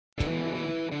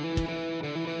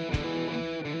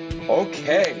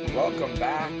Okay, welcome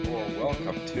back or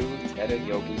welcome to Ted and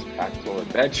Yogi's Pac-12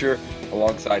 Adventure.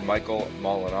 Alongside Michael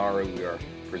Molinari, we are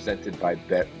presented by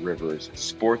Bet Rivers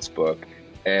Sportsbook,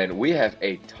 and we have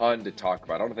a ton to talk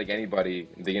about. I don't think anybody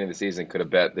in the beginning of the season could have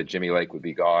bet that Jimmy Lake would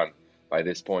be gone by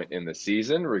this point in the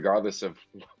season, regardless of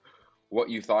what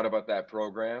you thought about that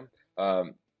program.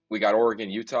 We got Oregon,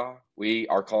 Utah. We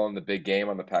are calling the big game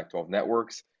on the Pac-12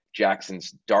 networks.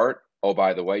 Jackson's Dart. Oh,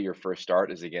 by the way, your first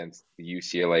start is against the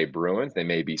UCLA Bruins. They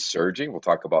may be surging. We'll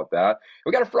talk about that.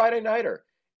 We got a Friday nighter.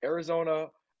 Arizona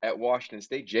at Washington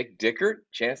State. Jake Dickert,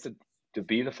 chance to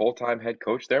be the full-time head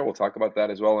coach there. We'll talk about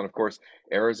that as well. And, of course,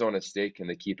 Arizona State, can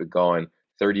they keep it going?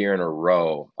 Third year in a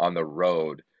row on the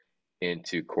road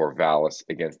into Corvallis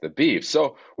against the Beavs.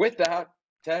 So with that,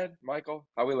 Ted, Michael,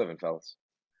 how we living, fellas?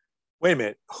 Wait a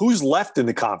minute. Who's left in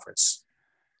the conference?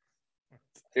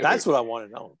 That's what I want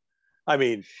to know. I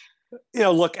mean,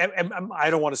 look, I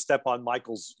don't want to step on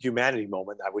Michael's humanity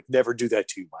moment. I would never do that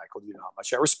to you, Michael. You know how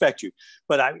much I respect you.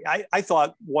 But I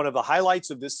thought one of the highlights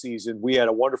of this season, we had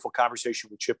a wonderful conversation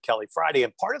with Chip Kelly Friday.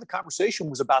 And part of the conversation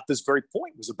was about this very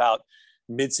point, was about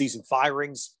midseason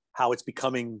firings, how it's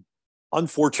becoming,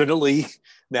 unfortunately,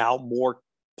 now more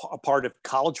a part of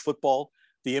college football,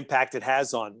 the impact it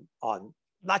has on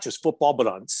not just football, but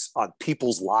on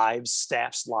people's lives,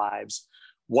 staff's lives.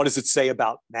 What does it say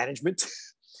about management?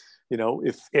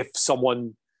 If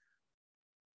someone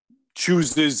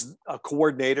chooses a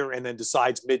coordinator and then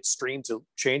decides midstream to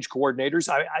change coordinators,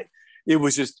 it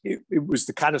was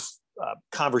the kind of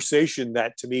conversation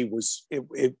that to me was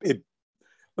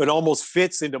it almost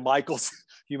fits into Michael's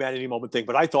humanity moment thing,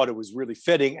 but I thought it was really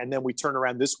fitting. And then we turn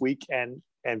around this week and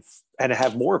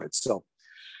have more of it. So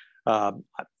I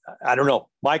don't know,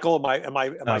 Michael, am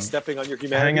I stepping on your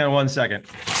humanity? Hang on one second.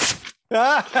 Nope,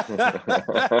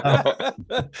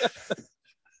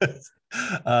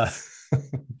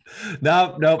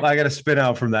 I got to spin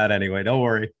out from that anyway. Don't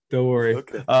worry.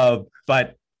 Okay.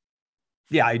 But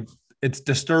yeah, it's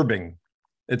disturbing.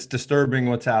 It's disturbing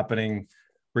what's happening,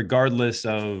 regardless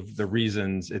of the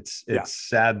reasons. It's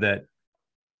sad that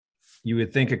you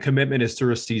would think a commitment is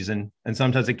through a season, and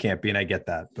sometimes it can't be, and I get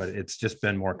that, but it's just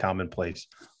been more commonplace.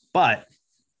 But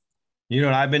you know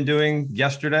what I've been doing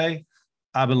yesterday?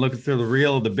 I've been looking through the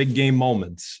reel of the big game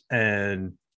moments,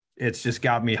 and it's just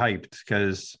got me hyped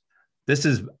because this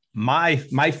is my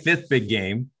fifth big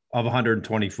game of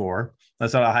 124.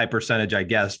 That's not a high percentage, I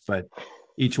guess, but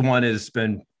each one has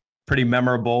been pretty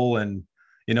memorable. And,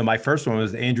 my first one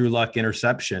was the Andrew Luck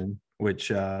interception,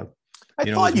 which, I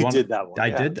thought you did that one.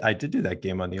 I did do that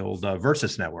game on the old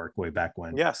Versus Network way back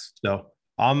when. Yes. So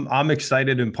I'm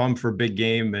excited and pumped for a big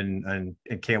game and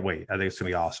can't wait. I think it's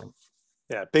going to be awesome.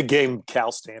 Yeah, big game,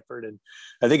 Cal Stanford. And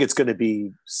I think it's going to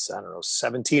be,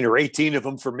 17 or 18 of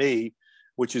them for me,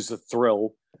 which is a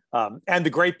thrill. And the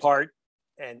great part,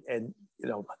 and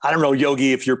I don't know,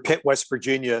 Yogi, if your Pitt, West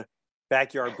Virginia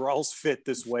backyard brawls fit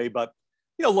this way, but,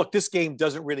 look, this game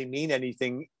doesn't really mean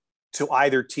anything to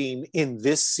either team in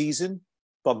this season,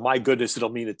 but my goodness, it'll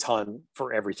mean a ton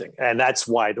for everything. And that's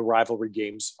why the rivalry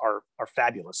games are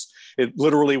fabulous. It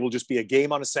literally will just be a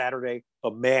game on a Saturday,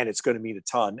 but man, it's going to mean a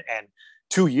ton. And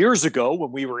 2 years ago,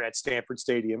 when we were at Stanford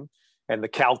Stadium and the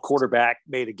Cal quarterback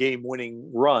made a game-winning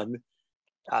run,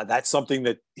 that's something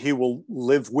that he will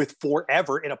live with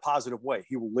forever in a positive way.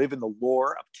 He will live in the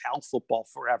lore of Cal football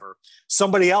forever.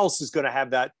 Somebody else is going to have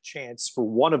that chance for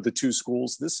one of the two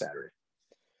schools this Saturday.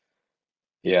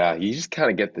 Yeah, you just kind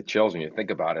of get the chills when you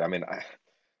think about it. I mean,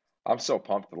 I'm so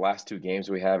pumped. The last two games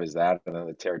we have is that, and then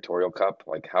the Territorial Cup.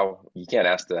 Like, how you can't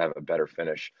ask to have a better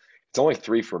finish. It's only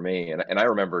three for me, and I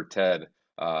remember, Ted,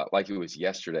 like it was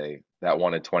yesterday, that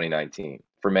one in 2019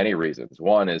 for many reasons.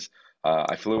 One is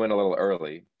I flew in a little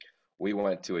early. We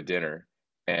went to a dinner,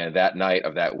 and that night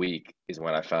of that week is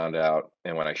when I found out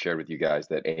and when I shared with you guys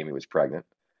that Amy was pregnant.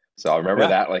 So I remember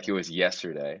that like it was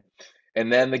yesterday.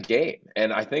 And then the game.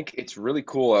 And I think it's really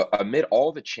cool amid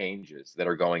all the changes that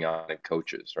are going on in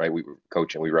coaches, right? We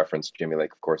referenced Jimmy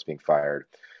Lake, of course, being fired.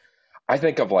 I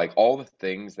think of like all the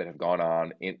things that have gone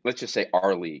on in, let's just say,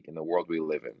 our league, in the world we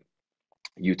live in.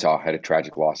 Utah had a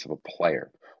tragic loss of a player.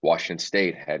 Washington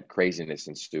State had craziness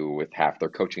ensue with half their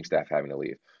coaching staff having to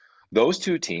leave. Those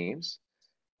two teams,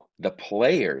 the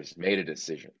players made a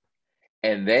decision,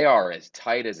 and they are as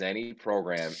tight as any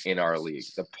program in our league.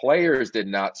 The players did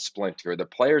not splinter. The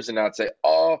players did not say,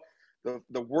 oh,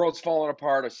 the world's falling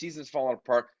apart, our season's falling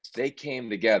apart. They came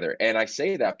together. And I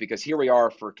say that because here we are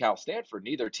for Cal Stanford.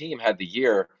 Neither team had the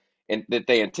year that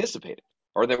they anticipated,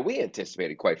 or that we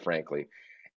anticipated, quite frankly.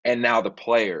 And now the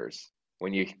players,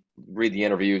 when you read the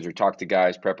interviews or talk to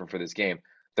guys prepping for this game,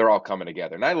 they're all coming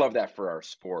together. And I love that for our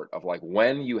sport of like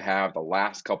when you have the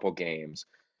last couple games,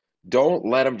 don't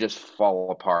let them just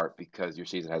fall apart because your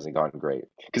season hasn't gone great.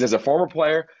 Because as a former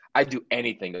player, I'd do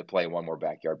anything to play one more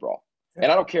backyard brawl. Yeah.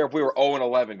 And I don't care if we were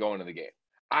 0-11 going to the game.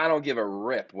 I don't give a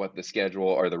rip what the schedule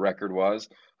or the record was.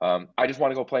 I just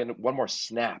want to go play one more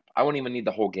snap. I wouldn't even need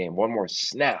the whole game. One more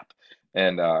snap.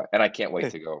 And I can't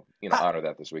wait to go, honor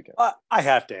that this weekend. I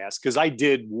have to ask because I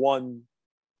did one.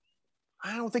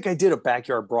 I don't think I did a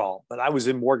backyard brawl, but I was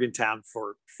in Morgantown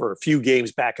for a few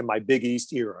games back in my Big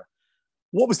East era.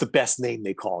 What was the best name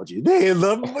they called you? They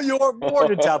love your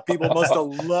Morgantown people must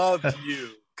have loved you.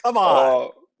 Come on.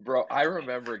 Oh, bro, I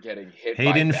remember getting hit.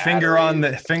 Hayden, finger on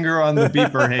the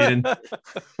beeper, Hayden.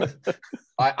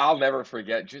 I'll never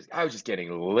forget. I was just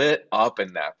getting lit up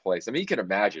in that place. I mean, you can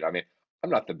imagine. I mean, I'm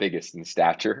not the biggest in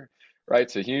stature, right?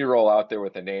 So you roll out there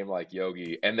with a name like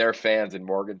Yogi, and their fans in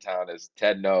Morgantown, as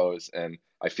Ted knows, and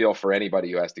I feel for anybody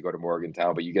who has to go to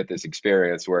Morgantown, but you get this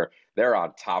experience where they're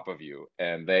on top of you,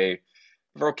 and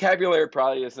vocabulary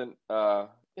probably isn't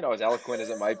as eloquent as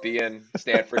it might be in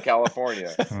Stanford,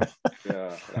 California.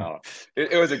 Yeah, no.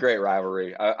 It was a great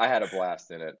rivalry. I had a blast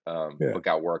in it, but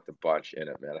got worked a bunch in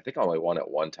it, man. I think I only won it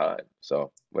one time,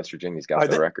 so West Virginia's got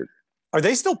the record. Are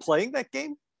they still playing that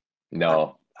game?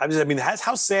 No. I mean,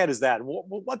 how sad is that?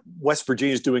 What West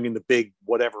Virginia is doing in the big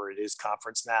whatever it is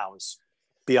conference now is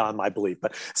beyond my belief.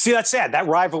 But see, that's sad. That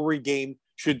rivalry game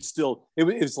should still. It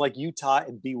was like Utah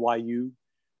and BYU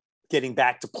getting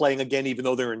back to playing again, even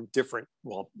though they're in different.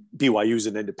 Well, BYU's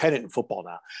an independent in football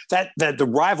now. That the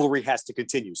rivalry has to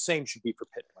continue. Same should be for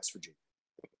Pitt and West Virginia.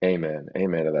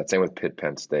 Amen to that. Same with Pitt,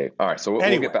 Penn State. All right, so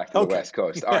we'll get back to the West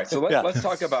Coast. All right, so let's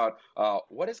talk about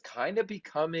what is kind of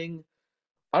becoming.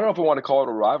 I don't know if we want to call it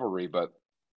a rivalry, but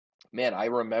man, I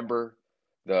remember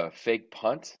the fake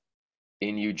punt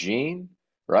in Eugene,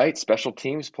 right? Special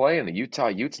teams play, and the Utah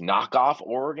Utes knock off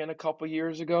Oregon a couple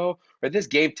years ago. But this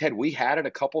game, Ted, we had it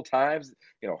a couple times.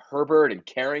 Herbert and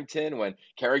Carrington, when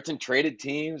Carrington traded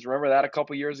teams. Remember that a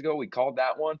couple years ago? We called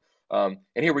that one. And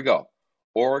here we go.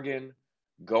 Oregon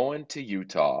going to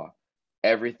Utah.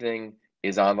 Everything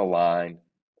is on the line.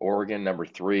 Oregon, number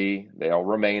 3. They'll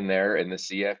remain there in the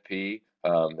CFP.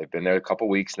 They've been there a couple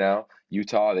weeks now.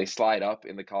 Utah, they slide up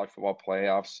in the college football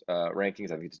playoffs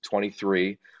rankings. I think it's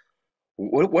 23.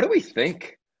 What do we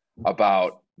think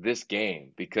about this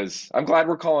game? Because I'm glad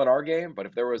we're calling our game, but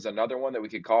if there was another one that we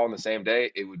could call on the same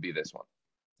day, it would be this one.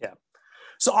 Yeah.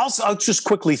 So I'll just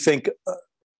quickly think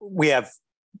we have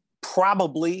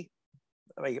probably,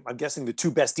 I'm guessing the 2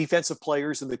 best defensive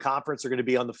players in the conference are going to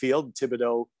be on the field,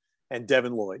 Thibodeau and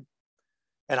Devin Lloyd.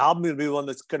 And I'm going to be the one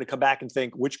that's going to come back and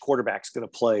think which quarterback's going to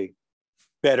play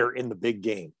better in the big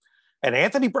game. And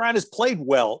Anthony Brown has played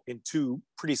well in 2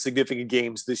 pretty significant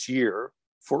games this year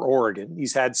for Oregon.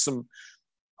 He's had some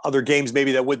other games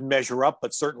maybe that wouldn't measure up,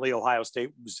 but certainly Ohio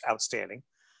State was outstanding.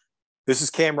 This is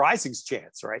Cam Rising's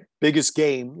chance, right? Biggest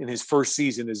game in his first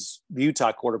season as the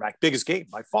Utah quarterback. Biggest game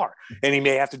by far. And he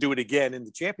may have to do it again in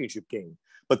the championship game.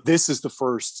 But this is the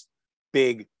first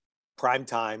big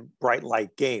primetime, bright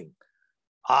light game.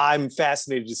 I'm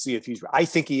fascinated to see if I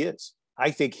think he is. I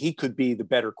think he could be the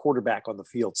better quarterback on the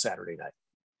field Saturday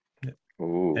night.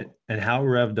 Ooh. And how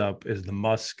revved up is the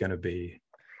Muss going to be?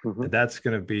 Mm-hmm. That's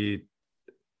going to be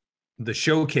the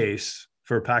showcase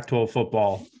for Pac-12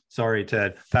 football. Sorry,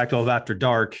 Ted. Pac-12 After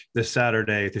Dark this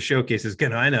Saturday. The showcase is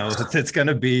going to, I know, it's going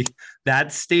to be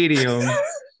that stadium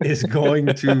is going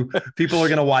to, people are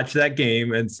going to watch that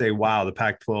game and say, wow, the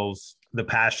Pac-12's, the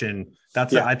passion.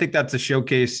 I think that's a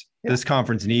showcase this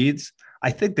conference needs.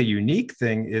 I think the unique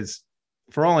thing is,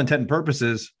 for all intent and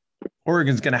purposes,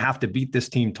 Oregon's going to have to beat this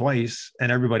team twice,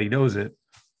 and everybody knows it,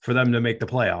 for them to make the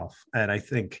playoff. And I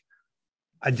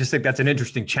just think that's an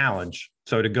interesting challenge.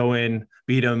 So to go in,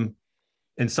 beat them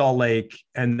in Salt Lake,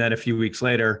 and then a few weeks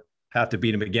later have to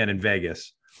beat them again in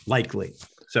Vegas, likely.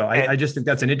 So I just think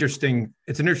that's an interesting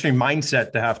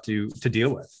mindset to have to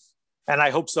deal with. And I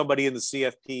hope somebody in the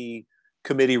CFP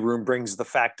committee room brings the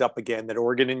fact up again that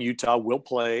Oregon and Utah will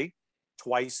play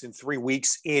twice in 3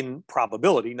 weeks in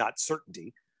probability, not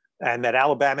certainty. And that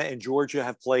Alabama and Georgia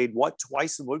have played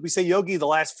twice? What did we say, Yogi, the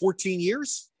last 14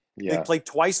 years? Yeah. They played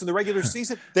twice in the regular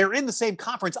season. They're in the same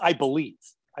conference, I believe.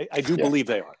 I do believe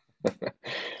they are.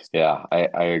 Yeah,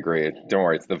 I agree. Don't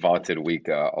worry. It's the vaunted week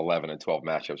 11 and 12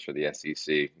 matchups for the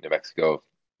SEC. New Mexico,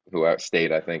 who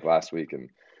outstayed, I think, last week, and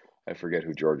I forget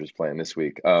who Georgia's playing this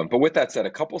week. But with that said,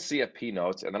 a couple CFP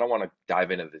notes, and then I want to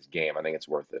dive into this game. I think it's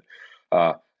worth it.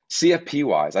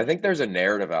 CFP-wise, I think there's a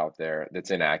narrative out there that's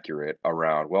inaccurate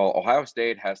around, well, Ohio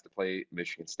State has to play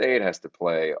Michigan State, has to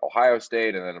play Ohio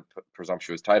State, and then a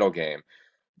presumptuous title game.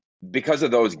 because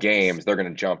of those games, they're going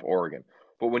to jump Oregon.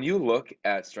 But when you look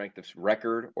at strength of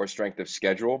record or strength of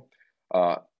schedule,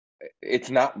 uh, it's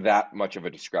not that much of a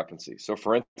discrepancy. So,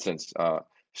 for instance,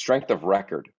 strength of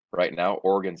record right now,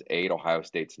 Oregon's 8, Ohio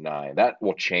State's 9. That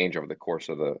will change over the course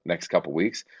of the next couple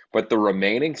weeks. But the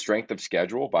remaining strength of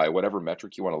schedule, by whatever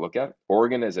metric you want to look at,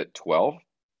 Oregon is at 12,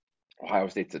 Ohio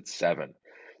State's at 7.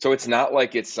 So it's not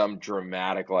like it's some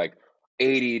dramatic like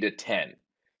 80-10.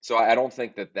 So I don't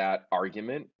think that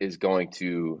argument is going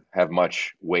to have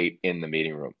much weight in the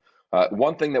meeting room.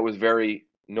 One thing that was very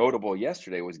notable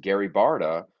yesterday was Gary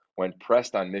Barta, when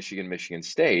pressed on Michigan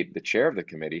State, the chair of the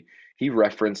committee, he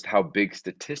referenced how big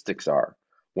statistics are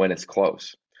when it's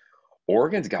close.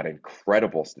 Oregon's got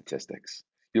incredible statistics.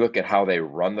 You look at how they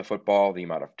run the football, the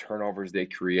amount of turnovers they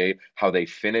create, how they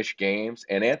finish games.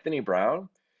 And Anthony Brown,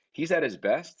 he's at his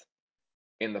best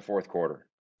in the fourth quarter.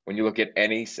 When you look at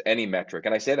any metric,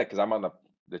 and I say that because I'm on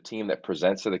the team that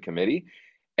presents to the committee,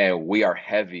 and we are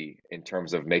heavy in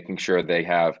terms of making sure they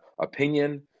have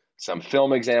opinion, some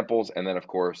film examples, and then of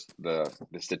course the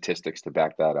statistics to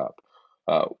back that up.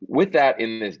 With that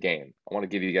in this game, I want to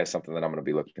give you guys something that I'm going to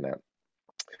be looking at.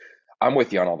 I'm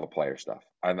with you on all the player stuff.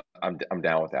 I'm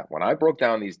down with that. When I broke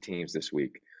down these teams this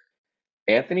week,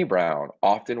 Anthony Brown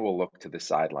often will look to the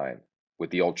sideline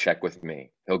with the old check with me.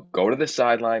 He'll go to the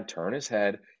sideline, turn his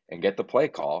head, and get the play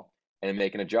call and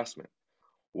make an adjustment.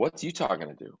 What's Utah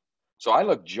going to do? So I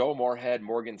look Joe Moorhead,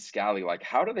 Morgan Scalley, like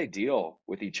how do they deal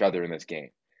with each other in this game?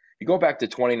 You go back to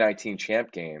 2019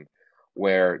 champ game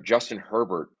where Justin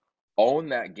Herbert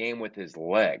owned that game with his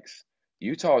legs.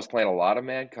 Utah was playing a lot of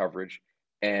man coverage,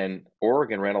 and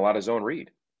Oregon ran a lot of zone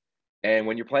read. And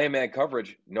when you're playing man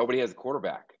coverage, nobody has a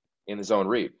quarterback in the zone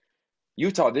read.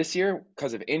 Utah this year,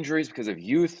 because of injuries, because of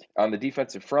youth on the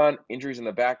defensive front, injuries in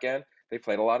the back end, they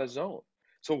played a lot of zone.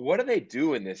 So what do they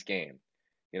do in this game?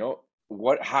 You know,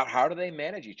 how do they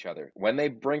manage each other when they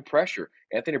bring pressure?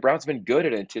 Anthony Brown's been good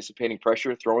at anticipating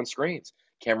pressure, throwing screens.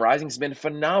 Cam Rising's been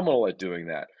phenomenal at doing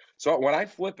that. So when I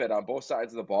flip it on both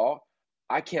sides of the ball,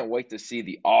 I can't wait to see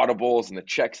the audibles and the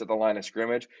checks at the line of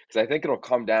scrimmage, because I think it'll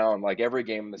come down like every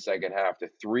game in the second half to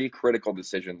 3 critical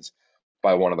decisions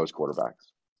by one of those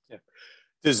quarterbacks.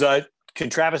 Yeah. Can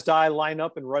Travis Dye line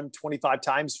up and run 25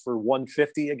 times for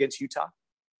 150 against Utah?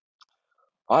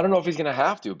 I don't know if he's going to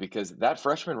have to, because that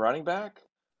freshman running back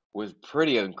was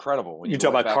pretty incredible. When you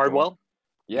talk about Cardwell?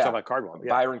 Yeah. You talk about Cardwell. Yeah.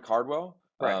 Byron Cardwell.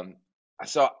 Right.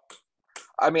 So,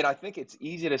 I mean, I think it's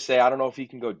easy to say, I don't know if he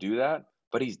can go do that,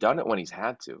 but he's done it when he's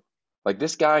had to. Like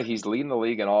this guy, he's leading the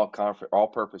league in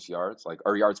all-purpose yards,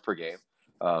 or yards per game.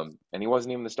 And he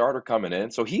wasn't even the starter coming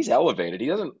in. So he's elevated.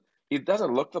 He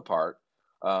doesn't look the part,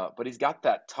 but he's got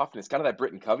that toughness, kind of that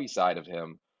Britton Covey side of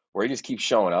him where he just keeps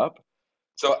showing up.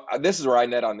 So this is where I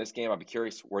net on this game. I'd be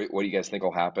curious what do you guys think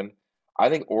will happen. I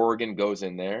think Oregon goes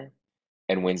in there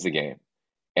and wins the game.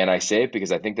 And I say it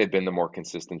because I think they've been the more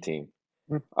consistent team.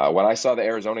 When I saw the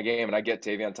Arizona game, and I get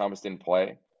Tavion Thomas didn't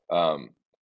play,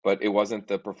 but it wasn't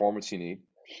the performance you need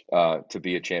to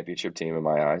be a championship team in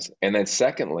my eyes. And then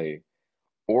secondly,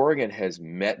 Oregon has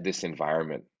met this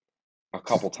environment a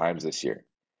couple times this year.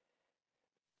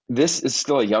 This is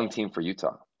still a young team for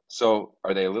Utah. So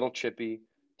are they a little chippy?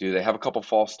 Do they have a couple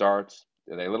false starts?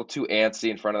 Are they a little too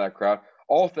antsy in front of that crowd?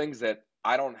 All things that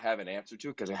I don't have an answer to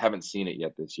because I haven't seen it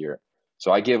yet this year.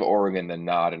 So I give Oregon the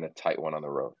nod in a tight one on the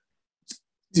road.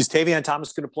 Is Tavion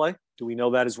Thomas going to play? Do we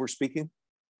know that as we're speaking?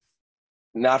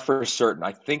 Not for certain.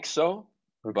 I think so,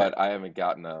 okay, but I haven't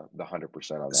gotten the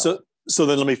 100% on that. So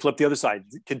then let me flip the other side.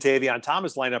 Can Tavion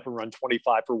Thomas line up and run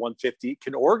 25 for 150?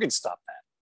 Can Oregon stop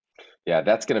that? Yeah,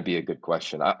 that's going to be a good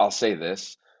question. I'll say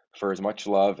this. For as much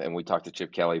love, and we talked to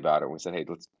Chip Kelly about it, we said, hey,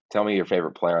 tell me your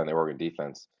favorite player on the Oregon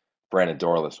defense. Brandon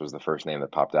Dorlus was the first name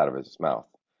that popped out of his mouth,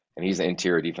 and he's an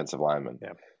interior defensive lineman.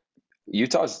 Yeah.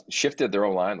 Utah's shifted their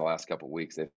O-line the last couple of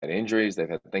weeks. They've had injuries. They've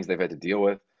had things they've had to deal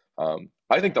with.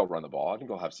 I think they'll run the ball. I think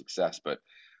they'll have success, but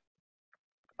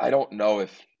I don't know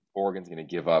if Oregon's going to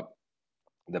give up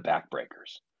the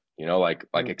backbreakers, like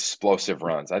explosive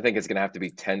runs. I think it's going to have to be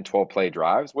 10, 12-play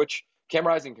drives, which Cam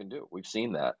Rising can do. We've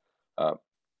seen that.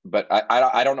 But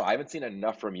I don't know. I haven't seen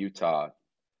enough from Utah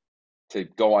to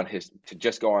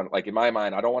just go on, like in my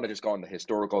mind, I don't want to just go on the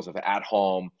historicals of at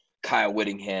home, Kyle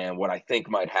Whittingham, what I think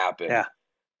might happen. Yeah.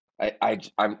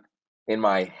 I'm in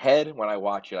my head when I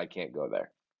watch it, I can't go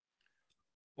there.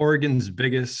 Oregon's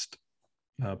biggest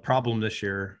problem this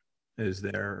year is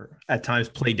they're at times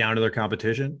play down to their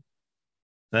competition.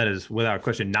 That is without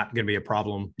question not going to be a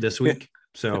problem this week.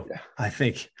 So yeah. I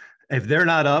think if they're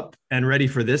not up and ready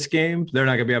for this game, they're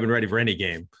not going to be up and ready for any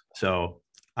game. So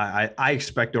I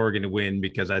expect Oregon to win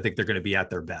because I think they're going to be at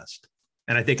their best.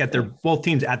 And I think both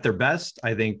teams at their best,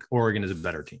 I think Oregon is a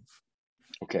better team.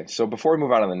 Okay, so before we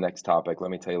move on to the next topic,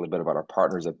 let me tell you a little bit about our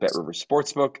partners at BetRivers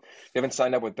Sportsbook. If you haven't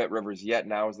signed up with BetRivers yet,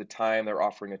 now is the time. They're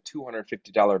offering a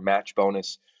 $250 match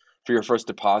bonus for your first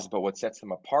deposit, but what sets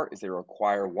them apart is they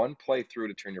require one playthrough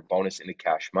to turn your bonus into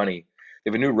cash money. They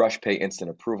have a new Rush Pay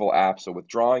instant approval app, so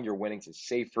withdrawing your winnings is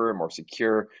safer, more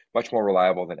secure, much more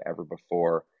reliable than ever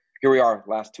before. Here we are,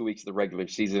 last 2 weeks of the regular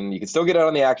season. You can still get out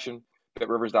on the action.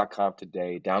 BetRivers.com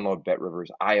today. Download BetRivers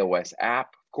iOS app.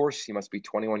 Of course, you must be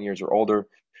 21 years or older.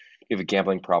 If you have a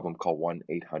gambling problem, call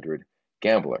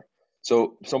 1-800-GAMBLER.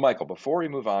 So Michael, before we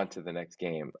move on to the next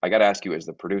game, I got to ask you as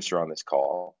the producer on this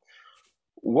call,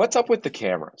 what's up with the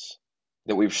cameras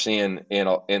that we've seen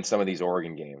in some of these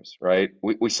Oregon games, right?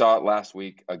 We saw it last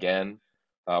week again.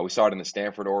 We saw it in the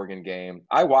Stanford-Oregon game.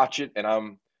 I watch it, and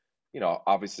I'm,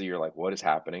 obviously you're like, what is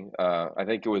happening? I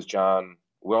think it was John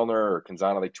Wilner or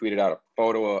Canzano. They tweeted out a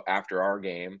photo after our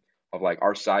game of like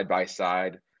our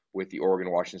side-by-side with the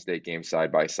Oregon-Washington State game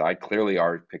side-by-side. Clearly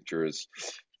our picture is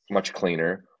much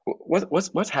cleaner.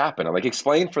 What's happened? Like,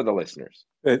 explain for the listeners.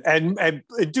 And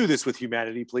do this with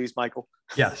humanity, please, Michael.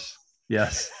 Yes.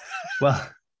 Well,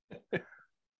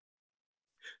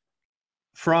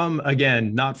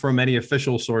 not from any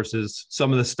official sources,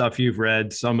 some of the stuff you've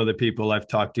read, some of the people I've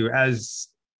talked to, as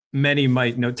many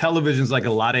might know, television's like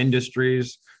a lot of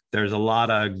industries. There's a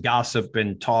lot of gossip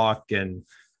and talk, and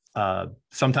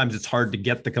sometimes it's hard to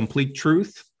get the complete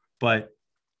truth. But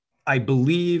I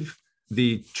believe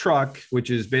the truck, which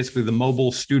is basically the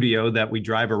mobile studio that we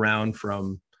drive around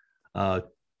from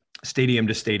stadium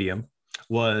to stadium,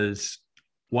 was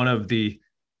one of the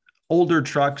older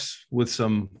trucks with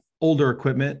some older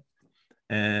equipment.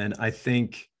 And I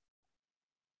think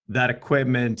that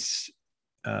equipment's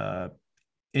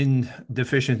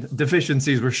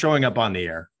deficiencies were showing up on the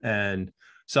air. And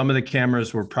some of the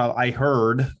cameras were I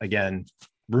heard, again,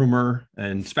 rumor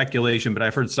and speculation, but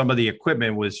I've heard some of the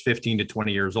equipment was 15 to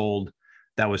 20 years old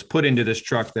that was put into this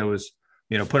truck that was,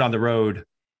 put on the road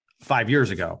 5 years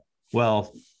ago.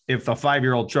 Well, if a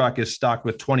 5-year-old truck is stocked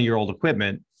with 20-year-old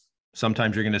equipment,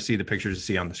 sometimes you're going to see the pictures you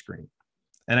see on the screen.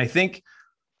 And I think,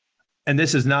 and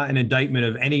this is not an indictment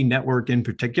of any network in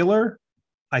particular,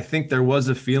 I think there was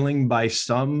a feeling by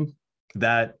some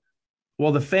that,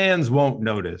 well, the fans won't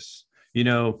notice.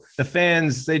 The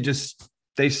fans,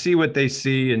 they see what they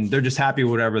see and they're just happy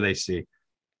with whatever they see.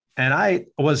 And I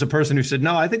was a person who said,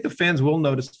 no, I think the fans will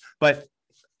notice. But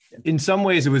in some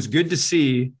ways, it was good to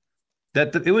see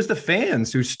that it was the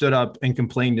fans who stood up and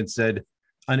complained and said,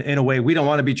 in a way, we don't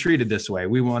want to be treated this way.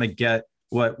 We want to get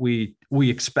what we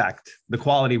expect, the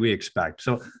quality we expect.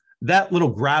 So that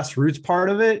little grassroots part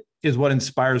of it is what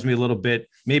inspires me a little bit,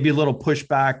 maybe a little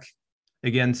pushback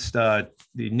against the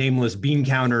nameless bean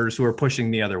counters who are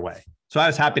pushing the other way. So I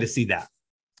was happy to see that.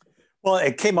 Well,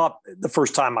 it came up the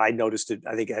first time I noticed it.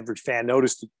 I think every fan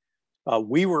noticed it.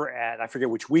 We were at, I forget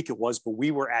which week it was, but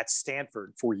we were at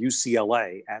Stanford for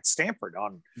UCLA at Stanford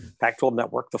on Pac-12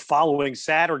 Network. The following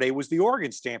Saturday was the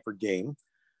Oregon-Stanford game,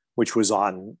 which was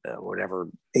on whatever,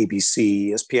 ABC,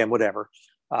 ESPN, whatever.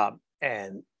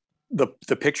 And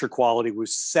the picture quality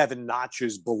was 7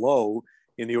 notches below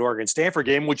in the Oregon-Stanford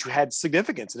game, which had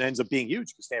significance and ends up being huge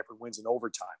because Stanford wins in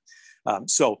overtime.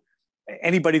 So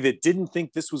anybody that didn't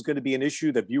think this was going to be an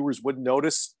issue that viewers wouldn't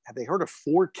notice, have they heard of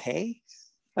 4K?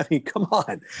 I mean, come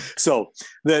on. So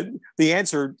the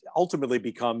answer ultimately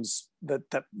becomes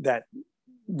that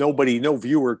no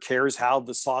viewer cares how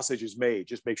the sausage is made.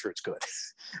 Just make sure it's good.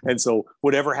 And so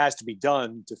whatever has to be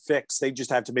done to fix, they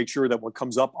just have to make sure that what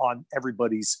comes up on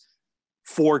everybody's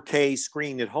 4K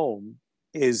screen at home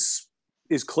is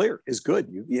clear, is good.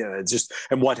 It's just,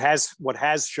 and what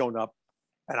has shown up,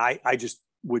 and I just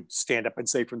would stand up and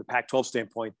say from the Pac-12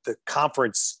 standpoint, the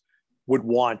conference would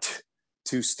want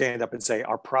to stand up and say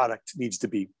our product needs to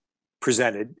be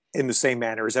presented in the same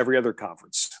manner as every other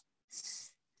conference.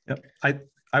 Yep.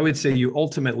 I would say you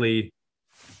ultimately,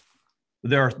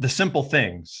 there are the simple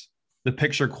things, the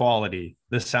picture quality,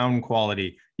 the sound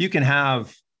quality. You can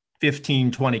have 15,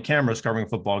 20 cameras covering a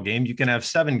football game. You can have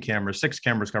 7 cameras, 6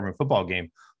 cameras covering a football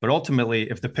game. But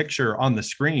ultimately, if the picture on the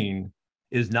screen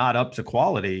is not up to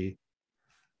quality,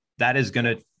 that is going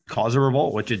to cause a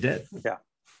revolt, which it did.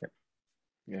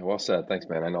 Yeah, well said. Thanks,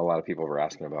 man. I know a lot of people were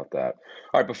asking about that.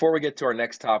 All right, before we get to our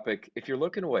next topic, if you're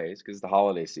looking ways, because it's the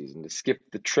holiday season, to skip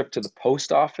the trip to the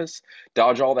post office,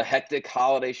 dodge all the hectic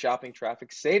holiday shopping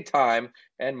traffic, save time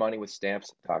and money with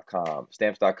Stamps.com.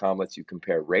 Stamps.com lets you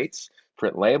compare rates,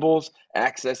 print labels,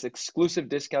 access exclusive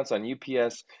discounts on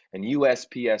UPS and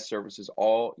USPS services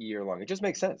all year long. It just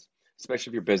makes sense,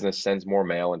 especially if your business sends more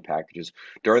mail and packages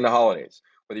during the holidays.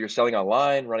 Whether you're selling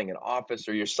online, running an office,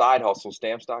 or your side hustle,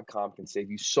 Stamps.com can save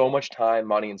you so much time,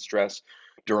 money, and stress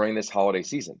during this holiday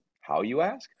season. How, you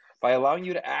ask? By allowing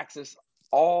you to access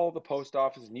all the post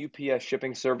office and UPS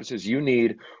shipping services you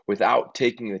need without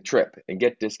taking the trip and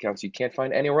get discounts you can't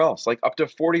find anywhere else, like up to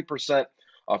 40%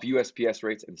 off USPS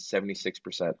rates and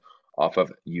 76% off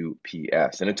of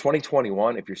UPS. And in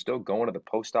 2021, if you're still going to the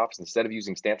post office instead of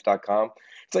using Stamps.com,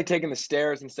 it's like taking the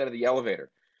stairs instead of the elevator.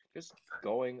 Just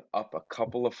going up a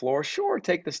couple of floors, sure,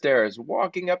 take the stairs.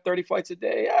 Walking up 30 flights a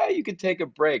day, yeah, you can take a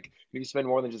break. You can spend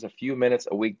more than just a few minutes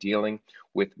a week dealing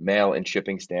with mail and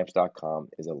shipping. Stamps.com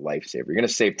is a lifesaver. You're going to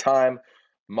save time,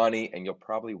 money, and you'll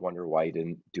probably wonder why you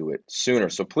didn't do it sooner.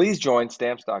 So please join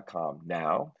Stamps.com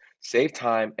now. Save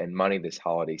time and money this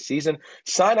holiday season.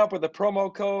 Sign up with the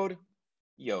promo code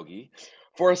Yogi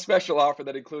for a special offer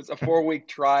that includes a 4-week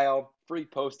trial, free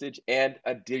postage, and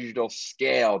a digital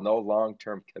scale. No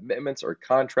long-term commitments or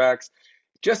contracts.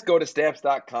 Just go to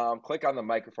Stamps.com, click on the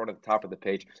microphone at the top of the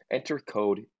page, enter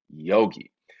code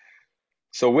Yogi.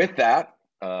 So with that,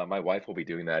 my wife will be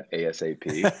doing that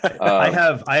ASAP.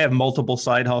 I have multiple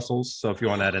side hustles, so if you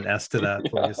want to add an S to that,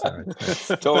 please.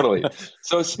 Yeah, totally.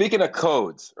 So speaking of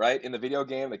codes, right? In the video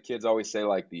game, the kids always say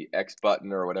like the X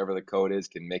button or whatever the code is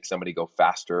can make somebody go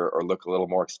faster or look a little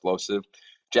more explosive.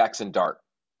 Jackson Dart,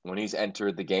 when he's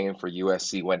entered the game for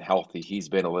USC when healthy, he's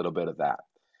been a little bit of that.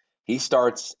 He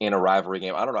starts in a rivalry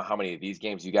game. I don't know how many of these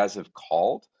games you guys have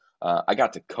called. I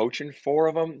got to coach in 4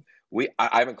 of them.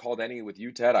 I haven't called any with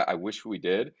you, Ted. I wish we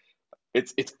did.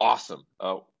 It's awesome.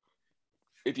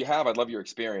 If you have, I'd love your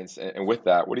experience. And with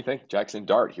that, what do you think? Jackson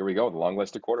Dart, here we go. The long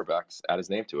list of quarterbacks. Add his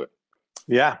name to it.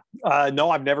 Yeah. No,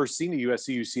 I've never seen a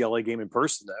USC-UCLA game in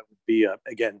person. That would be,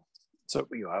 again, so,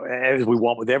 as we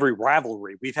want with every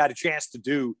rivalry, we've had a chance to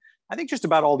do, I think, just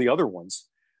about all the other ones.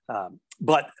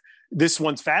 But this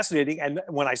one's fascinating. And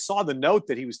when I saw the note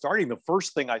that he was starting, the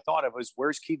first thing I thought of was,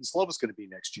 where's Keaton Slovis going to be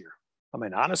next year? I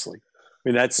mean, honestly,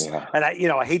 that's, yeah. And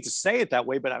I hate to say it that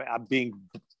way, but I'm being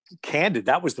candid.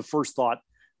 That was the first thought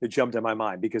that jumped in my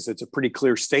mind, because it's a pretty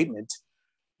clear statement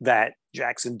that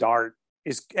Jackson Dart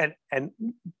is, and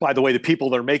by the way, the people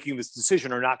that are making this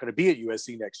decision are not going to be at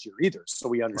USC next year either. So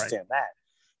we understand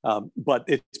that. But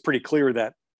it's pretty clear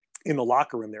that in the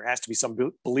locker room, there has to be some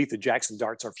belief that Jackson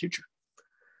Dart's our future.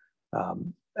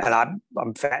 And I'm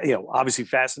obviously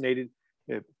fascinated.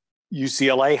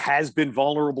 UCLA has been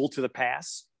vulnerable to the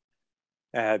pass.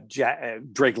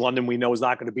 Drake London, we know, is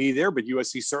not going to be there, but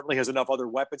USC certainly has enough other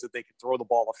weapons that they can throw the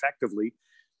ball effectively.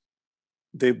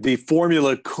 The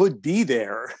formula could be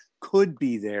there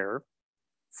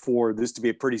for this to be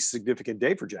a pretty significant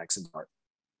day for Jackson Dart.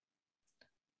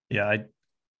 Yeah,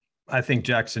 I think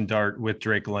Jackson Dart with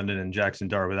Drake London and Jackson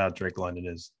Dart without Drake London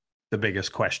is the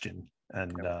biggest question.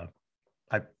 And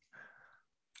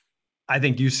I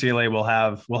think UCLA will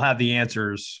have the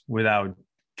answers without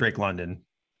Drake London,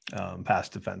 pass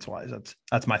defense wise.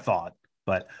 That's my thought.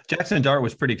 But Jackson Dart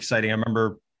was pretty exciting. I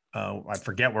remember I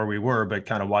forget where we were, but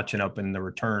kind of watching up in the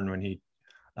return when he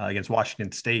against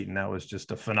Washington State, and that was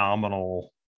just a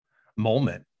phenomenal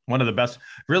moment. One of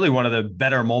the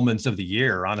better moments of the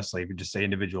year, honestly. If you just say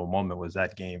individual moment, was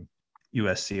that game,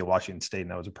 USC at Washington State,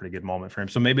 and that was a pretty good moment for him.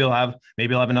 So maybe he'll have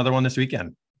another one this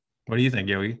weekend. What do you think,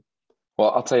 Yogi?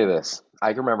 Well, I'll tell you this. I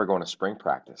can remember going to spring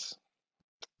practice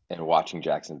and watching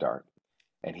Jackson Dart,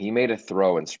 and he made a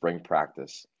throw in spring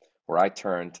practice where I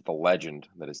turned to the legend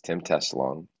that is Tim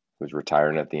Tessalone, who's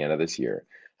retiring at the end of this year,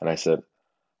 and I said,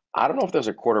 I don't know if there's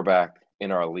a quarterback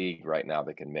in our league right now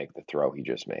that can make the throw he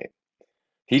just made.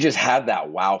 He just had that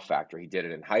wow factor. He did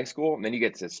it in high school, and then you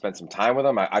get to spend some time with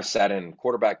him. I've sat in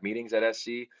quarterback meetings at SC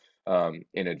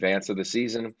in advance of the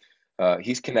season.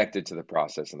 He's connected to the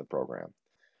process and the program.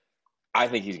 I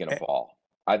think he's going to fall.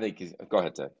 Go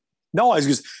ahead, Ted. No, I was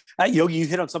just, Yogi, you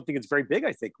hit on something that's very big.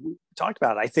 I think we talked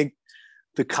about it. I think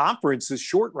the conference is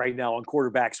short right now on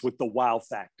quarterbacks with the wow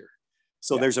factor.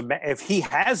 So if he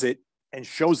has it and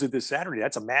shows it this Saturday,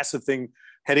 that's a massive thing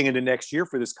heading into next year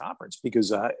for this conference,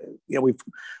 because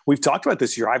we've talked about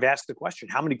this year. I've asked the question,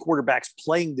 how many quarterbacks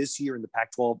playing this year in the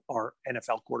Pac-12 are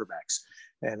NFL quarterbacks?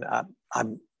 And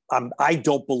I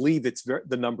don't believe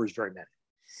the number is very many.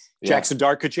 Yeah. Jackson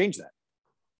Dart could change that.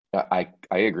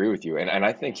 I agree with you, and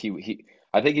I think he's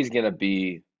got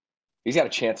a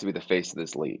chance to be the face of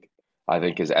this league. I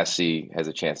think his SC has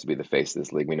a chance to be the face of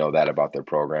this league. We know that about their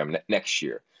program next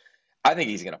year. I think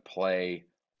he's going to play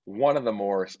one of the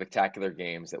more spectacular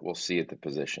games that we'll see at the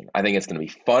position. I think it's going to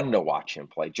be fun to watch him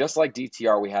play, just like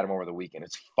DTR. We had him over the weekend.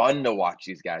 It's fun to watch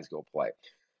these guys go play.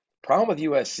 Problem with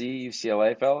USC,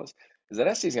 UCLA, fellas, is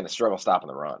that SC is going to struggle stopping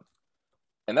the run.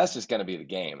 And that's just going to be the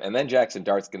game. And then Jackson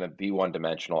Dart's going to be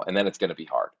one-dimensional, and then it's going to be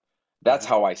hard. That's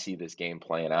how I see this game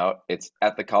playing out. It's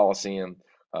at the Coliseum.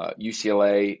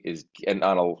 UCLA is getting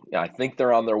on I think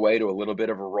they're on their way to a little bit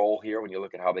of a roll here when you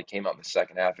look at how they came out in the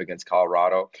second half against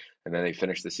Colorado, and then they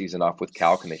finished the season off with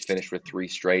Cal. Can they finish with 3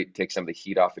 straight, take some of the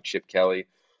heat off of Chip Kelly?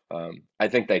 I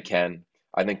think they can.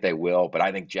 I think they will, but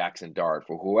I think Jackson Dart,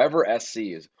 for whoever SC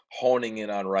is honing in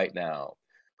on right now,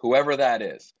 whoever that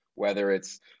is, whether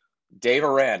it's Dave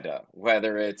Aranda,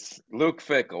 whether it's Luke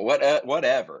Fickell,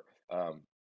 whatever,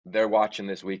 they're watching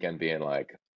this weekend being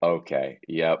like, okay,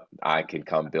 yep, I can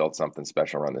come build something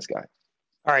special around this guy.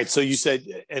 All right, so you said,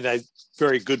 and a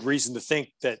very good reason to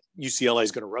think that UCLA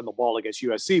is going to run the ball against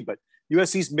USC, but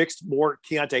USC's mixed more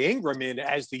Keontae Ingram in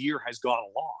as the year has gone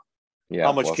along. Yeah,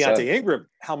 how much Keontae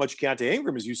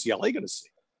Ingram is UCLA going to see?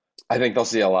 I think they'll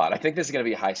see a lot. I think this is going to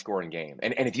be a high-scoring game.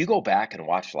 And if you go back and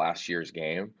watch last year's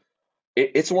game,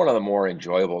 it's one of the more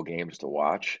enjoyable games to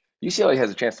watch. UCLA has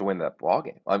a chance to win that ball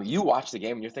game. You watch the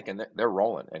game and you're thinking they're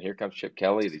rolling. And here comes Chip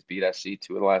Kelly. He's beat SC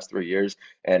 2 of the last 3 years.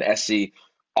 And SC,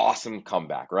 awesome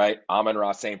comeback, right?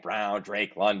 Amon-Ra St. Brown,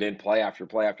 Drake London, play after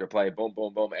play after play, boom,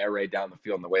 boom, boom, air raid down the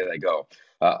field and the way they go.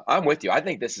 I'm with you. I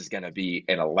think this is going to be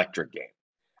an electric game.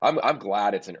 I'm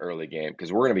glad it's an early game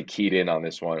because we're going to be keyed in on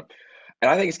this one. And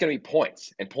I think it's going to be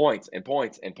points and points and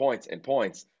points and points and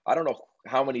points. I don't know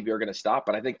how many of you are going to stop,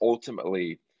 but I think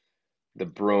ultimately the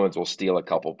Bruins will steal a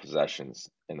couple possessions,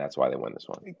 and that's why they win this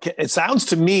one. It sounds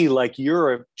to me like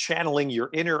you're channeling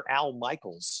your inner Al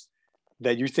Michaels,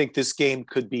 that you think this game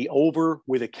could be over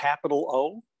with a capital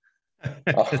O.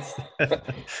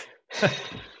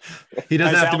 He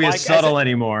doesn't have to be as subtle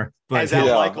anymore. But as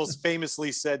Al Michaels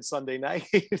famously said Sunday night.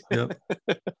 Yep.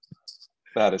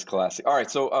 That is classic. All right,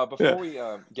 so before we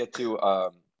get to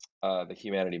the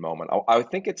humanity moment, I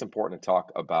think it's important to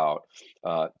talk about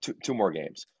two more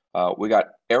games. We got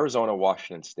Arizona,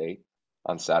 Washington State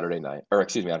on Saturday night, or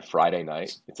excuse me, on Friday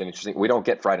night. It's an interesting. We don't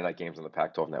get Friday night games on the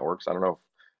Pac-12 networks. I don't know.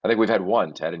 I think we've had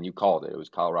one, Ted, and you called it. It was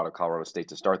Colorado State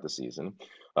to start the season,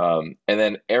 and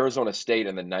then Arizona State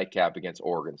in the nightcap against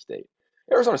Oregon State.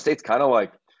 Arizona State's kind of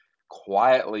like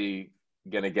quietly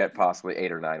going to get possibly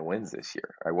 8 or 9 wins this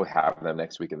year. Right? We'll have them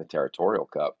next week in the Territorial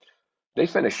Cup. They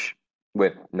finish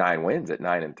with 9 wins at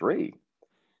 9-3.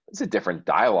 It's a different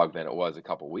dialogue than it was a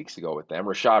couple weeks ago with them.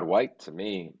 Rachaad White, to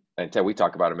me, and Ted, we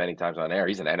talk about him many times on air.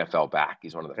 He's an NFL back.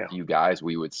 He's one of the few guys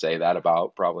we would say that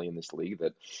about probably in this league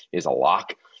that is a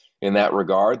lock in that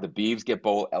regard. The Beavs get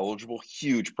bowl eligible.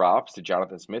 Huge props to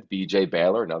Jonathan Smith, BJ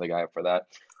Baylor, another guy up for that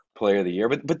Player of the Year.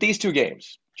 But these 2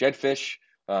 games, Jedd Fisch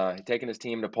taking his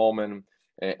team to Pullman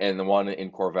and the one in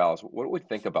Corvallis, what do we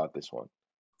think about this one?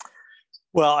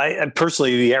 Well, and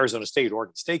personally, the Arizona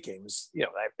State-Oregon State game is,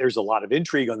 there's a lot of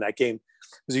intrigue on that game.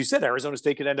 As you said, Arizona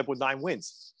State could end up with 9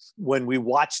 wins. When we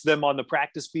watched them on the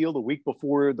practice field a week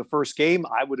before the first game,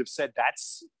 I would have said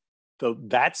that's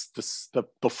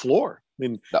the floor. I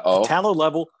mean, the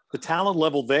talent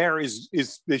level there is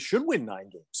they should win 9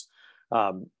 games.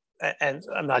 And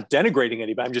I'm not denigrating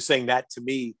anybody. I'm just saying that to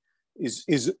me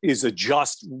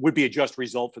would be a just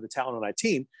result for the talent on that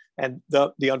team. And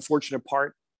the unfortunate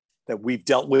part that we've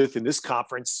dealt with in this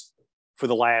conference for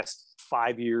the last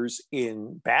 5 years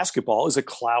in basketball is a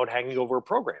cloud hanging over a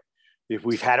program. If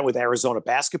we've had it with Arizona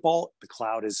basketball, the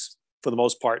cloud is, for the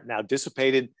most part, now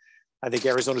dissipated. I think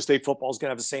Arizona State football is going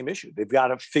to have the same issue. They've got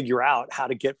to figure out how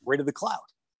to get rid of the cloud.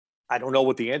 I don't know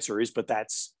what the answer is, but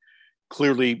that's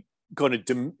clearly going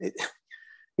to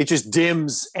it just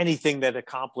dims anything that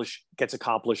gets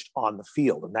accomplished on the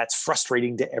field, and that's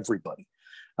frustrating to everybody.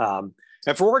 And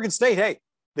for Oregon State, hey,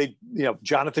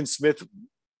 Jonathan Smith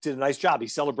did a nice job. He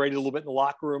celebrated a little bit in the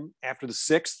locker room after the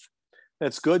 6th.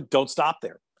 That's good. Don't stop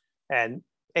there. And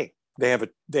hey, they have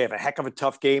a heck of a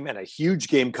tough game and a huge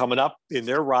game coming up in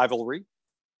their rivalry,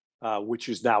 which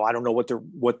is now, I don't know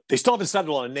what they still haven't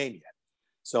settled on a name yet.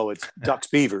 So it's Ducks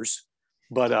Beavers,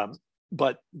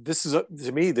 but this is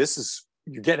to me,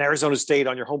 you're getting Arizona State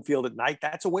on your home field at night.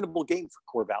 That's a winnable game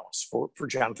for Corvallis, for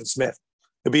Jonathan Smith.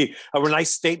 It'd be a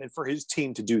nice statement for his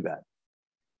team to do that.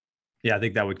 Yeah, I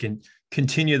think that would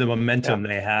continue the momentum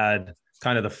they had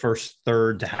kind of the first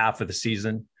third to half of the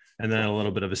season, and then a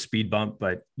little bit of a speed bump.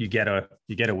 But you get a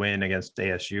win against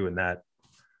ASU, and that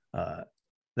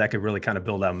could really kind of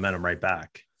build that momentum right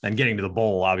back. And getting to the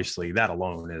bowl, obviously, that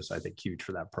alone is, I think, huge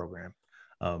for that program.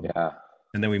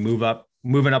 And then we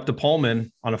moving up to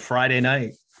Pullman on a Friday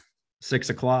night,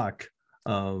 6:00.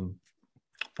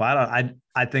 But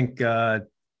I think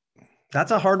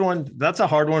that's a hard one. That's a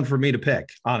hard one for me to pick,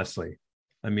 honestly.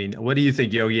 I mean, what do you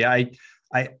think, Yogi? I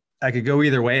could go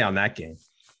either way on that game.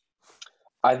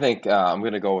 I think I'm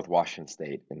going to go with Washington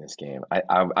State in this game.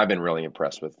 I've been really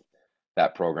impressed with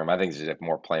that program. I think they have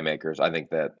more playmakers. I think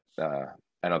that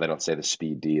I know they don't say the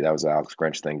speed D. That was an Alex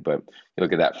Grinch thing, but you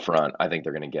look at that front. I think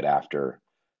they're going to get after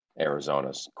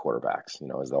Arizona's quarterbacks.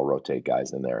 As they'll rotate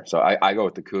guys in there. So I go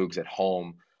with the Cougs at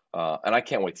home, and I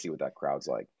can't wait to see what that crowd's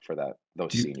like for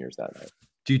those seniors that night.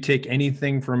 Do you take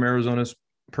anything from Arizona's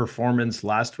performance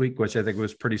last week, which I think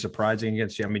was pretty surprising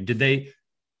against you? I mean,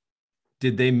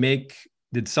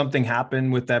 did something happen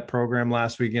with that program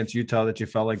last week against Utah that you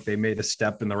felt like they made a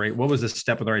step in the right? What was the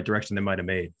step in the right direction they might have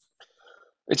made?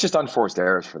 It's just unforced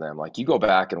errors for them. Like, you go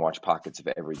back and watch pockets of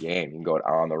every game. You can go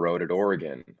on the road at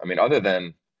Oregon. I mean, other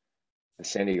than the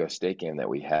San Diego State game that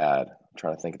we had, I'm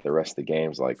trying to think of the rest of the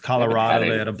games. Like Colorado,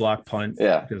 they had a block punt.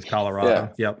 Yeah, against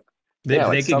Colorado. Yeah. Yep.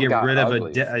 They could get rid of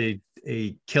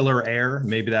a killer air.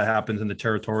 Maybe that happens in the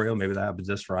territorial. Maybe that happens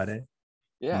this Friday.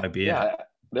 Yeah, might be it.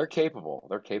 They're capable.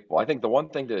 I think the one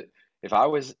thing if I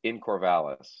was in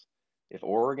Corvallis, if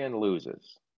Oregon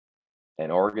loses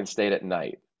and Oregon State at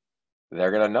night,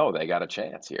 they're going to know they got a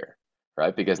chance here,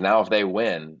 right? Because now if they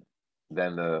win,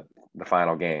 then the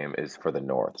final game is for the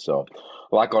North. So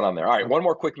a lot going on there. All right, one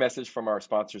more quick message from our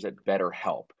sponsors at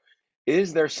BetterHelp.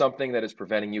 Is there something that is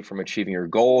preventing you from achieving your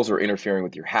goals or interfering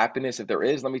with your happiness? If there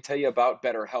is, let me tell you about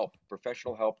BetterHelp.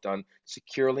 Professional help done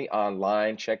securely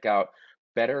online. Check out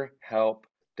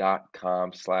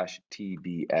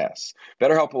BetterHelp.com/TBS.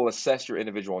 BetterHelp will assess your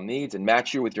individual needs and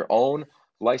match you with your own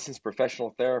licensed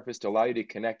professional therapist to allow you to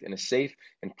connect in a safe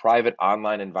and private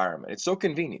online environment. It's so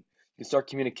convenient. You can start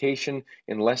communication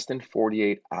in less than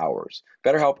 48 hours.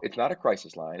 BetterHelp, it's not a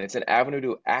crisis line. It's an avenue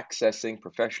to accessing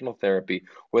professional therapy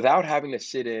without having to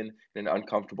sit in an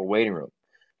uncomfortable waiting room.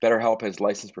 BetterHelp has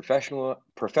licensed professionals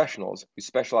who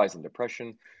specialize in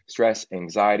depression, stress,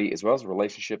 anxiety, as well as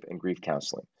relationship and grief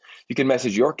counseling. You can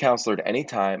message your counselor at any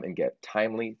time and get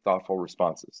timely, thoughtful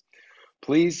responses.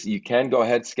 Please, you can go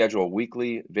ahead, schedule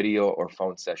weekly video or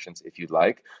phone sessions if you'd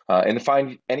like, and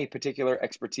find any particular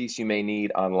expertise you may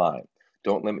need online.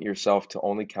 Don't limit yourself to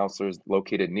only counselors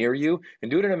located near you,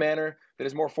 and do it in a manner that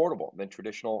is more affordable than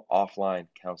traditional offline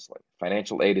counseling.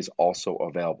 Financial aid is also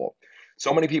available.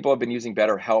 So many people have been using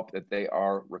BetterHelp that they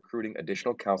are recruiting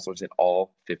additional counselors in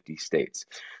all 50 states.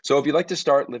 So if you'd like to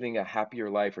start living a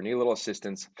happier life or need a little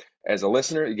assistance, as a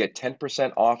listener, you get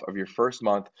 10% off of your first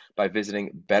month by visiting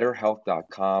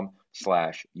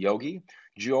betterhealth.com/yogi.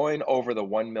 Join over the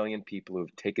 1 million people who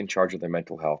have taken charge of their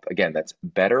mental health. Again, that's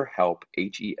BetterHelp,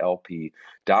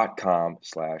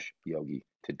 HELP.com/yogi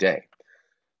today.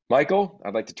 Michael,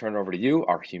 I'd like to turn it over to you,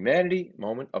 our humanity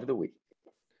moment of the week.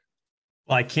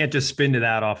 Well, I can't just spin to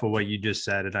that off of what you just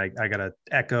said. And I got to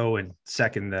echo and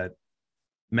second that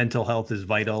mental health is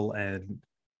vital. And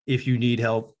if you need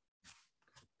help,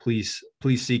 please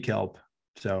seek help.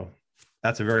 So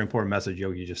that's a very important message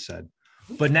Yogi just said.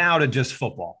 But now to just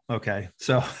football. Okay.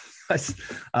 So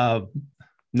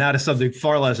now to something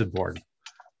far less important.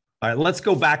 All right, let's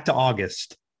go back to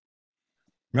August.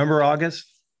 Remember August?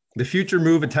 The future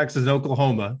move of Texas and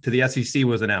Oklahoma to the SEC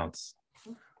was announced.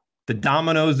 The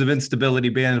dominoes of instability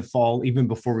began to fall even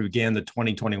before we began the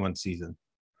 2021 season.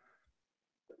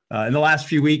 In the last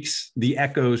few weeks, the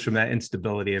echoes from that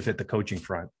instability have hit the coaching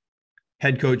front.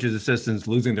 Head coaches, assistants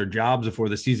losing their jobs before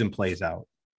the season plays out.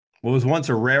 What was once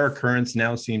a rare occurrence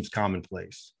now seems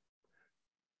commonplace.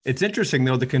 It's interesting,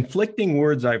 though, the conflicting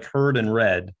words I've heard and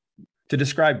read to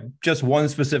describe just one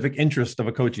specific interest of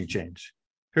a coaching change.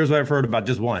 Here's what I've heard about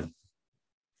just one: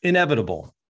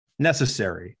 inevitable,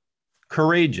 necessary,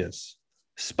 courageous,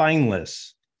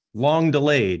 spineless, long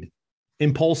delayed,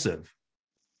 impulsive.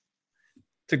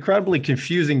 It's an incredibly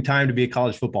confusing time to be a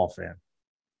college football fan.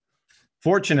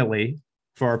 Fortunately,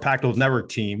 for our Pac-12 Network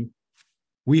team,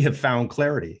 we have found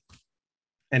clarity.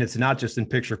 And it's not just in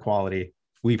picture quality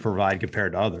we provide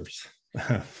compared to others.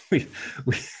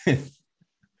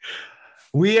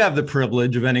 We have the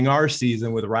privilege of ending our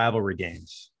season with rivalry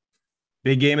games.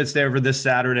 Big game at Stanford this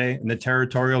Saturday and the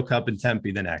Territorial Cup in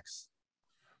Tempe the next.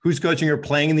 Who's coaching or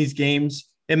playing in these games?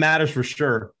 It matters for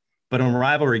sure. But in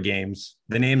rivalry games,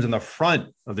 the names on the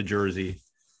front of the jersey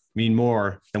mean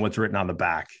more than what's written on the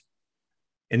back.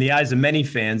 In the eyes of many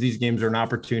fans, these games are an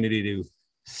opportunity to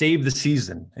save the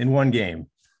season in one game.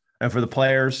 And for the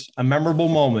players, a memorable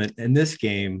moment in this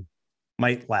game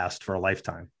might last for a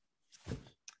lifetime.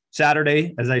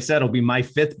 Saturday, as I said, will be my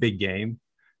fifth big game.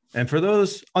 And for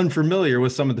those unfamiliar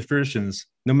with some of the traditions,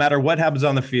 no matter what happens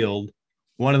on the field,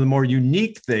 one of the more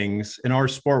unique things in our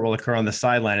sport will occur on the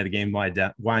sideline of the game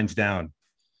winds down.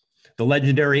 The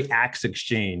legendary axe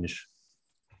exchange.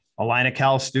 A line of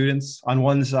Cal students on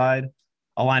one side,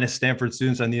 a line of Stanford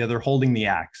students on the other holding the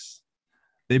axe.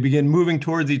 they begin moving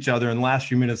towards each other in the last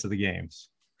few minutes of the games,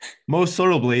 most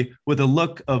notably with a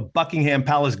look of Buckingham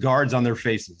Palace guards on their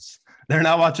faces. They're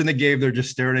not watching the game. They're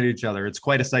just staring at each other. It's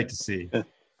quite a sight to see.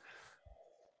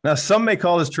 Now, some may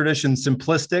call this tradition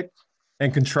simplistic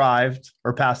and contrived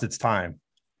or past its time.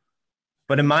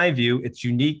 But in my view, it's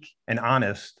unique and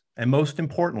honest, and most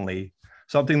importantly,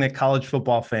 something that college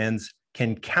football fans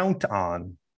can count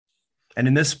on. And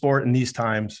in this sport, in these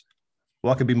times,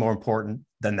 what could be more important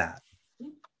than that?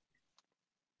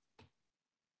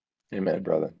 Amen,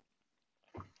 brother.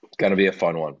 It's going to be a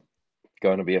fun one.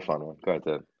 Go ahead,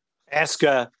 Dave. Ask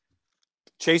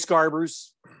Chase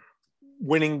Garber's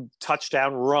winning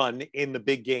touchdown run in the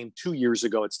big game 2 years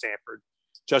ago at Stanford.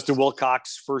 Justin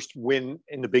Wilcox's first win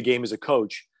in the big game as a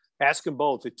coach. Ask them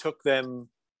both. It took them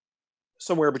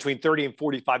somewhere between 30 and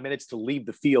 45 minutes to leave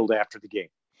the field after the game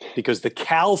because the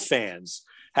Cal fans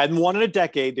hadn't won in a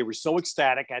decade. They were so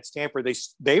ecstatic at Stanford.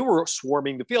 They were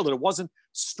swarming the field, and it wasn't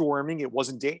storming. It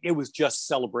was just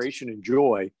celebration and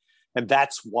joy. And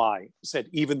that's why I said,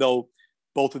 even though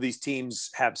both of these teams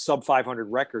have sub 500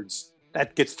 records,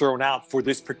 that gets thrown out for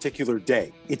this particular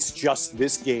day. It's just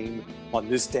this game on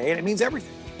this day, and it means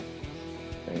everything.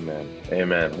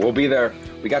 Amen. We'll be there.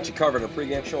 We got you covered. A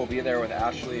pregame show. We'll be there with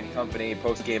Ashley and company.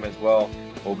 Post-game as well.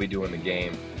 We'll be doing the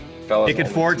game. Fellas, Kick it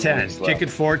 410. Kick it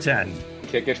 410.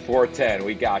 Kick it 410.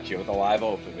 We got you with a live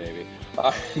open, baby.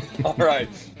 All right.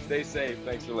 Stay safe.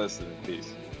 Thanks for listening.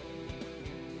 Peace.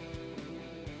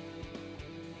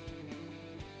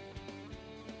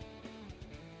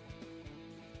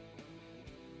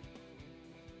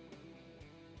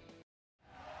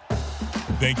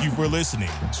 Thank you for listening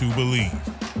to Believe.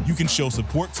 You can show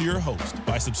support to your host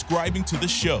by subscribing to the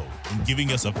show and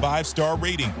giving us a 5-star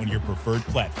rating on your preferred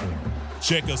platform.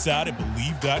 Check us out at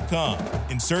Believe.com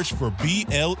and search for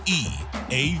BLEAV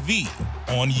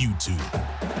on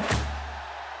YouTube.